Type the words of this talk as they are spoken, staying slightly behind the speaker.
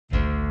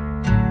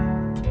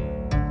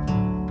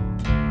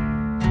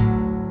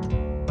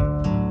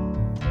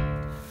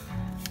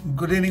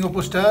Good evening,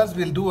 OPOS stars.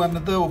 We'll do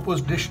another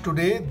OPOS dish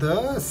today,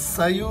 the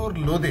Sayur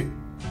Lodeh.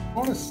 I'm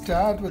going to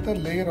start with a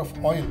layer of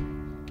oil,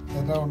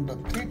 around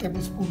 3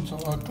 tablespoons or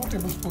 2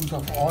 tablespoons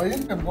of oil.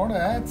 I'm going to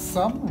add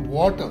some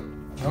water,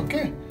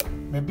 okay?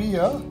 Maybe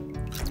a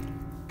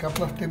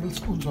couple of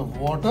tablespoons of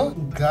water,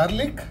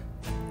 garlic,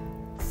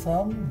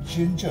 some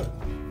ginger.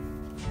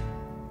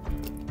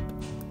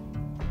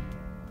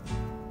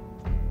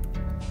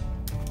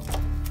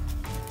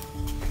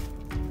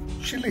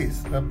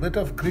 Chilies, a bit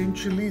of green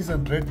chilies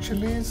and red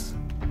chilies,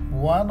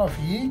 one of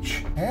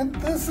each, and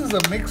this is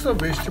a mix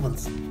of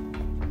vegetables.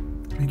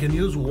 You can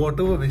use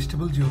whatever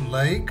vegetables you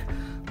like.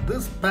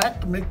 This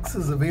packed mix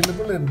is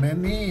available in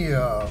many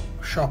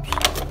shops.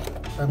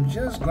 I'm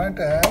just going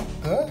to add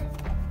the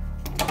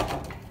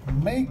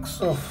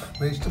mix of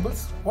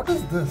vegetables. What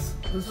is this?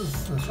 This is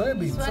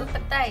soybeans. This one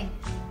patai.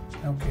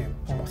 Okay,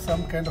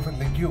 some kind of a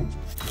legume.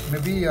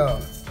 Maybe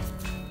a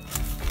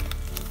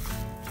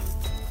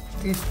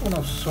teaspoon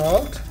of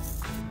salt.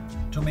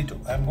 Tomato.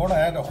 I'm going to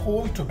add a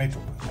whole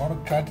tomato. I'm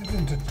going to cut it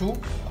into two,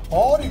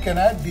 or you can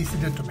add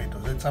de-seeded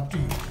tomatoes. It's up to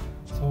you.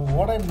 So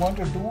what I'm going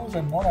to do is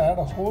I'm going to add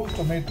a whole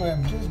tomato.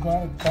 I'm just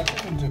going to cut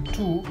it into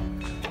two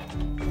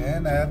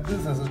and add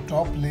this as a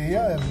top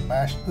layer and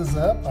mash this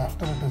up.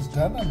 After it is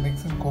done, and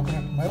mix in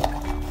coconut milk.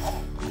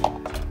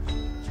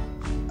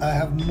 I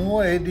have no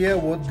idea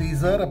what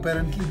these are.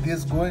 Apparently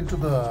these go into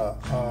the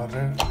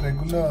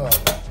regular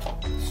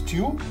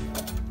stew.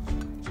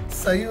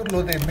 Sayur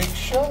Lodeh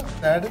mixture,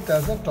 add it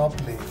as a top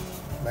layer,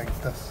 like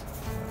this.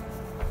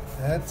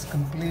 That's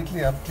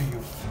completely up to you.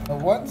 Now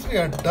once we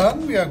are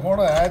done, we are going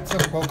to add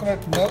some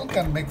coconut milk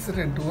and mix it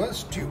into a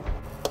stew.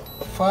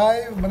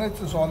 5 minutes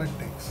is all it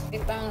takes.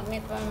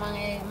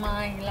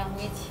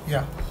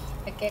 Yeah.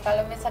 Oke,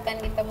 kalau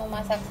misalkan kita mau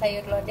masak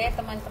sayur lodeh,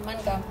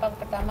 teman-teman gampang.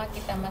 Pertama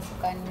kita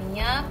masukkan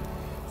minyak,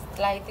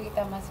 setelah itu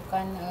kita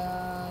masukkan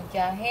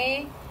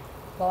jahe,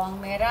 bawang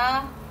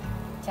merah,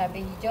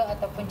 cabai hijau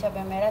ataupun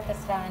cabai merah,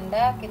 terserah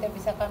Anda. Kita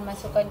bisa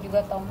masukkan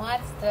juga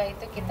tomat. Setelah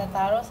itu kita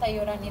taruh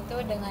sayuran itu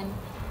dengan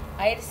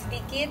air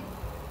sedikit.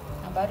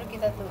 Nah, baru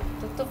kita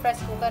tutup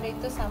rice cooker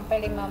itu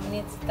sampai 5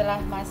 menit.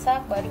 Setelah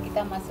masak baru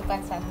kita masukkan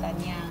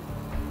santannya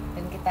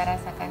dan kita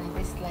rasakan.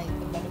 Nanti setelah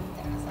itu baru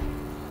kita rasakan.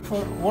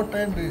 For what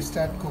time do you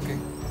start cooking?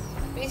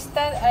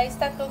 I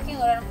start cooking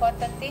around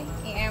 4:30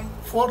 a.m.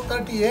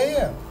 4:30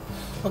 a.m.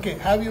 Okay,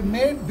 have you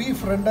made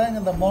beef rendang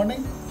in the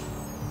morning?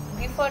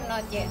 Before,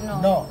 not yet, no.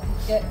 No.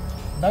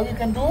 Now you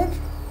can do it?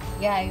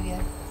 Yeah, I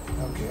will.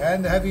 Okay,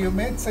 and have you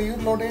made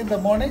Sayur Lodeh in the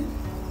morning?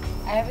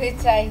 I will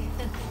try.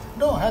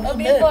 No, have you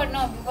before, made?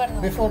 No, before no.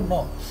 Before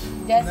no.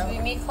 Just now,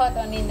 we make hot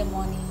only in the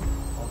morning.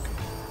 Okay.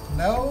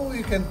 Now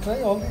you can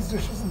try all these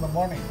dishes in the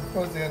morning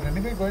because they are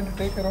anyway going to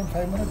take around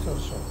 5 minutes or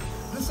so.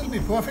 This will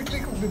be perfectly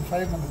cooked in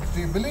 5 minutes.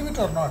 Do you believe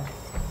it or not?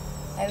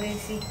 I will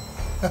see.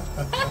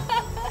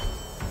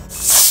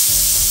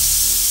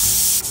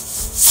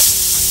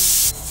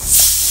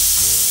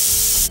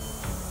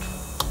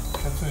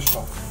 Switch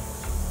off,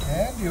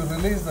 and you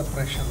release the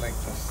pressure like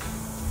this.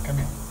 Come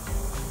here.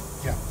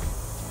 Yeah.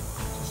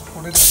 Just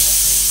put it in.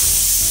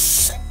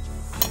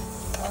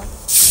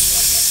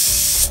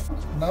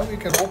 Now you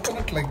can open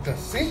it like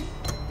this. See?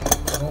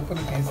 You can open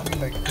it easily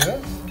like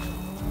this.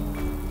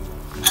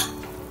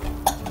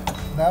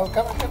 Now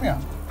come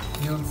here.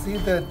 You'll see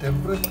that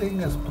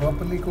everything is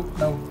properly cooked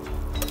now.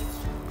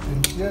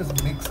 We'll just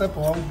mix up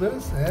all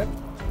this and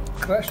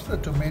crush the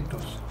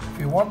tomatoes. If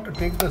you want to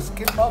take the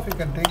skin off, you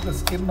can take the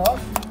skin off,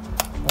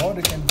 or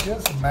you can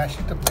just mash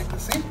it up like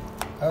this. See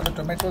how the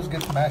tomatoes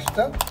get mashed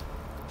up?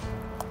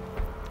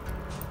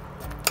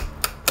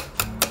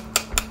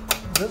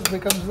 This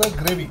becomes the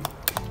gravy.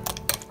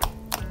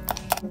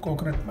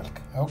 Coconut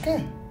milk.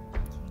 Okay.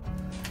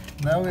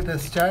 Now it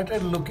has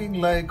started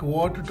looking like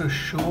what it is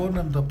shown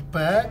in the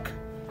pack,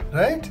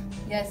 right?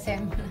 Yeah,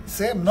 same.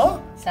 Same,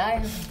 no?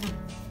 Same.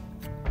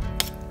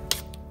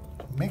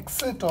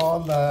 Mix it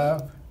all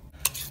up.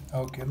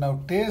 Okay, now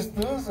taste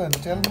this and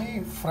tell me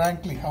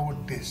frankly how it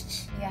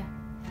tastes. Yeah.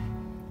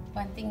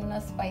 One thing,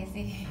 not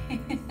spicy.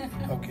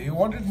 Okay, you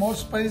want it more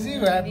spicy?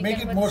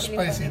 Make it more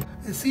spicy.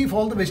 See if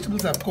all the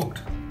vegetables are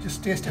cooked.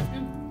 Just taste it.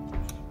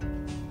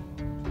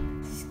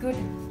 It's good.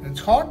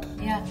 It's hot?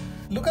 Yeah.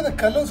 Look at the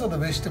colors of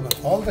the vegetable.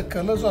 All the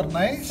colors are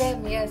nice.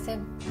 Same, yeah,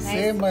 same. Nice.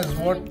 Same as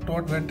what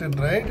went in,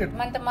 right?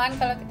 Teman-teman,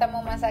 kalau kita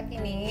mau masak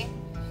ini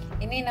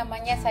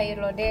namanya sayur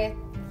lodeh.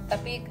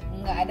 Tapi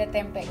nggak ada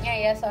tempenya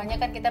ya, soalnya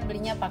kan kita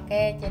belinya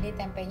pakai, jadi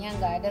tempenya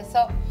nggak ada.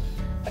 So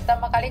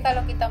pertama kali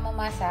kalau kita mau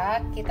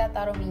masak, kita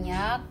taruh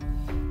minyak,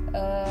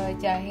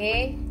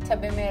 jahe,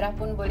 cabai merah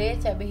pun boleh,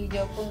 cabai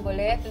hijau pun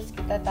boleh, terus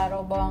kita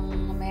taruh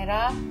bawang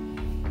merah.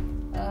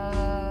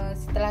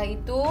 Setelah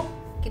itu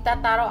kita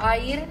taruh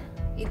air,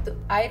 itu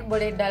air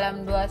boleh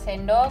dalam 2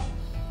 sendok.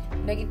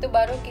 Udah gitu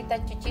baru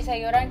kita cuci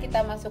sayuran,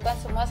 kita masukkan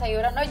semua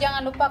sayuran. Oh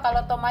jangan lupa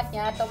kalau tomat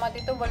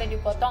itu boleh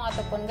dipotong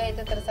ataupun enggak,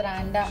 itu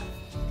terserah Anda.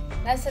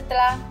 Nah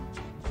setelah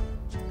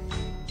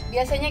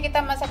biasanya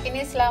kita masak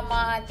ini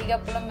selama 30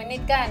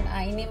 menit kan.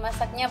 Nah ini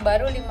masaknya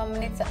baru 5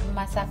 menit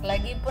masak,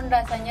 lagi pun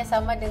rasanya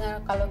sama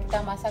dengan kalau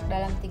kita masak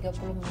dalam 30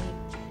 menit.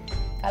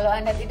 Kalau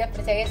Anda tidak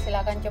percaya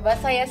silakan coba.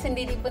 Saya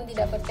sendiri pun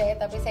tidak percaya,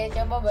 tapi saya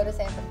coba baru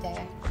saya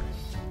percaya.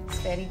 It's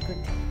very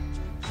good.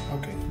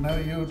 Okay, now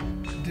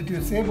did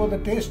you say about the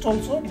taste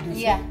also? Did you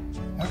say?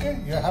 Okay,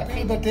 you're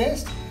happy with the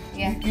taste?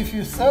 Yeah. If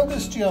you serve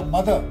this to your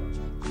mother,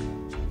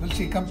 will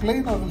she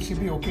complain or will she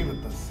be okay with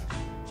this?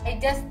 I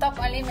just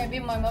stop only, maybe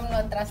my mom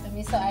not trust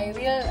me, so I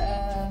will.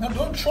 No,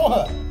 don't show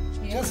her.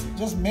 Yeah.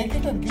 Just make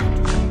it and give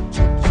it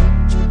to her.